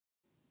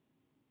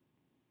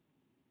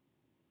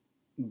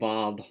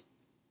Bob,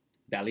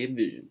 Valley of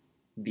Vision,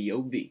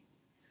 B-O-V,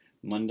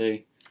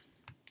 Monday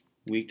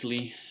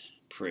weekly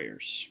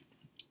prayers.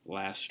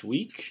 Last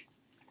week,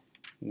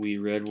 we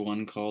read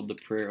one called the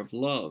Prayer of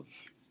Love.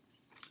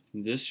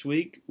 This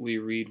week, we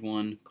read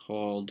one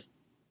called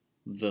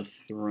the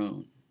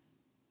Throne.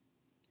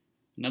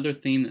 Another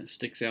theme that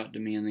sticks out to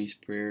me in these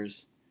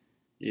prayers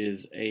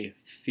is a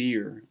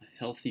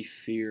healthy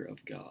fear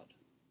of God.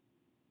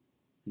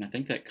 And I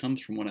think that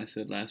comes from what I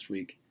said last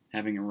week,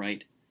 having a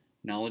right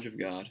knowledge of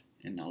God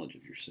and knowledge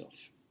of yourself.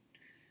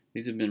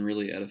 These have been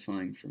really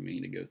edifying for me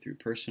to go through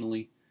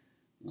personally.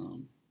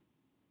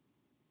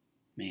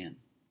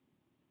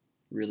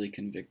 Really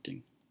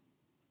convicting,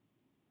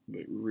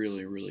 but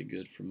really, really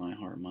good for my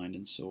heart, mind,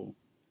 and soul.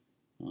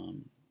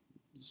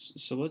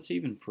 So let's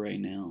even pray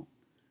now,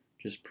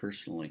 just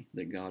personally,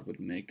 that God would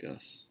make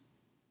us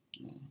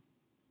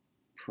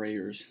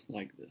prayers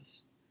like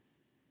this.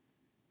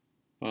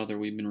 Father,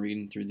 we've been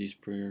reading through these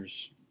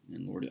prayers,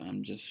 and Lord,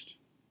 I'm just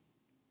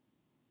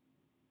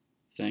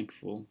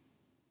thankful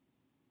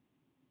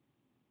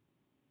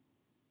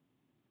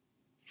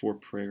for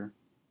prayer,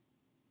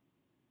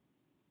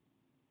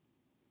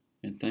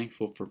 and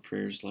thankful for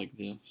prayers like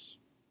this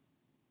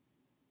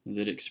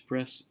that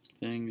express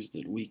things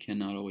that we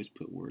cannot always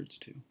put words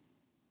to.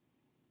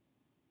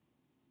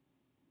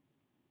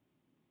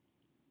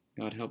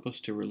 God, help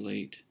us to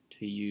relate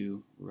to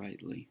you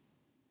rightly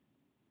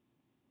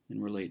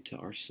and relate to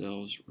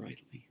ourselves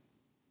rightly.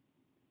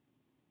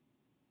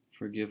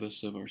 Forgive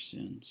us of our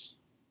sins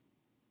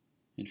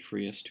and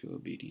free us to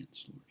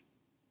obedience, Lord.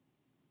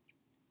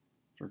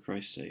 For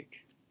Christ's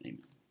sake,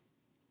 amen.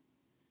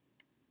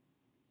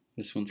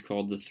 This one's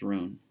called the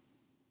Throne.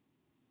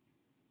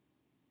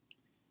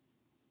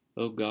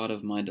 O God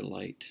of my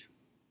delight,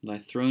 thy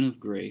throne of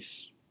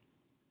grace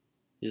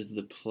is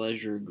the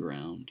pleasure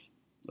ground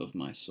of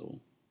my soul.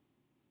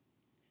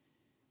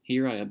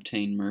 Here I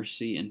obtain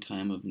mercy in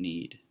time of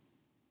need.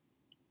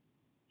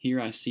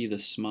 Here I see the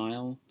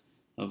smile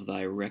of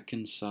thy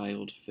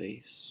reconciled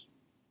face.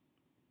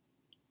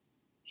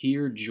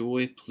 Here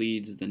joy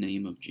pleads the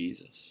name of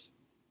Jesus.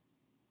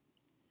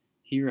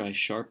 Here I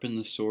sharpen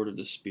the sword of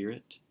the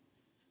Spirit,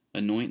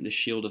 anoint the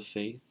shield of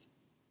faith,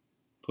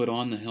 put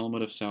on the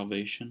helmet of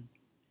salvation,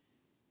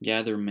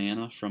 gather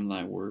manna from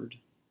thy word,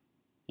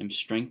 am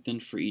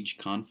strengthened for each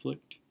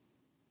conflict,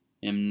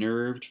 am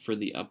nerved for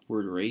the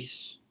upward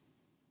race,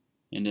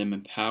 and am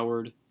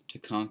empowered to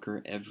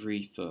conquer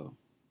every foe.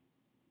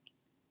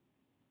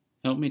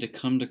 Help me to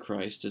come to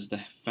Christ as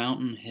the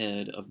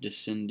fountainhead of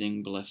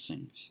descending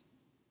blessings.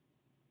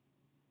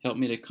 Help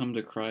me to come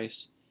to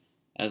Christ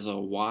as a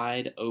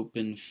wide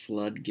open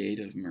floodgate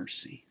of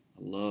mercy.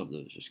 I love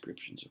those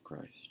descriptions of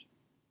Christ.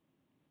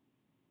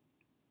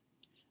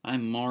 I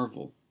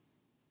marvel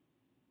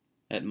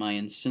at my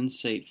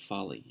insensate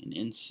folly. And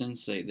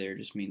insensate there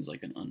just means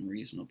like an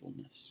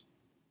unreasonableness.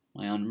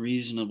 My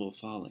unreasonable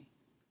folly.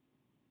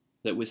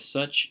 That with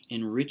such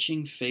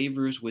enriching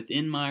favors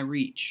within my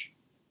reach,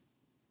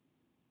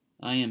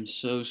 I am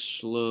so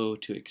slow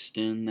to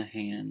extend the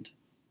hand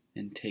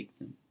and take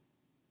them.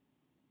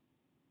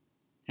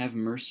 Have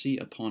mercy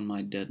upon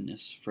my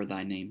deadness for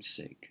thy name's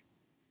sake.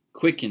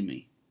 Quicken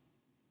me,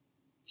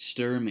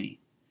 stir me,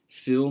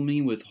 fill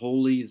me with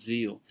holy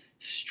zeal,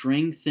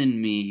 strengthen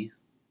me.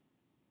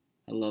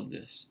 I love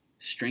this.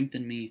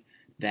 Strengthen me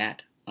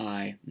that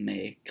I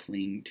may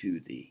cling to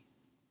thee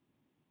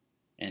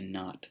and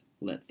not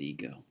let thee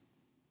go.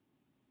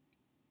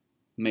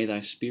 May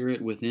thy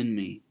Spirit within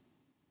me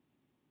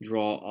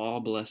draw all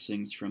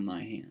blessings from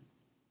thy hand.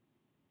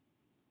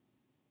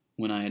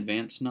 When I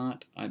advance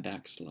not, I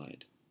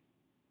backslide.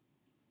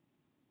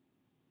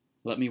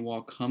 Let me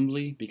walk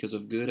humbly because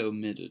of good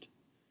omitted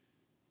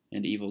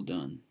and evil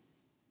done.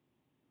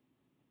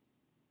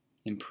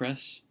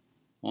 Impress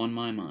on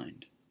my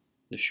mind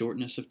the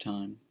shortness of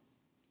time,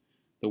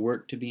 the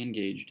work to be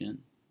engaged in,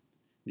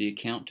 the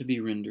account to be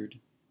rendered,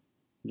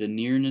 the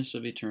nearness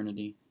of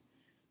eternity,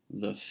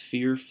 the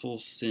fearful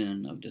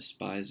sin of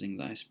despising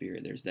thy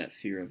Spirit. There's that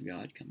fear of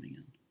God coming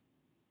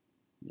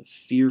in. The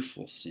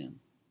fearful sin.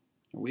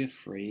 Are we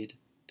afraid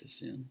to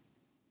sin?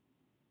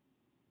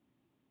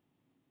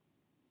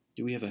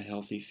 Do we have a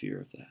healthy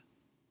fear of that?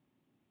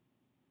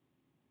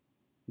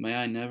 May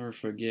I never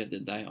forget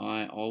that thy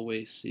eye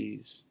always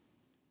sees,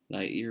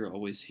 thy ear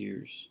always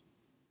hears,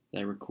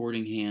 thy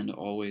recording hand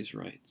always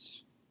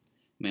writes.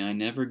 May I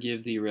never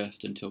give thee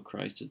rest until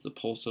Christ is the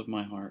pulse of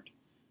my heart,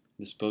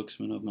 the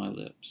spokesman of my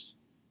lips,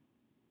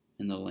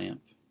 and the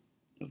lamp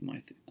of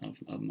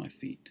my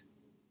feet.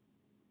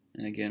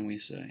 And again we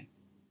say,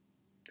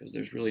 because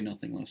there's really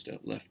nothing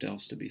left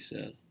else to be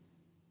said,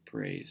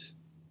 praise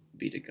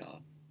be to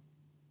God.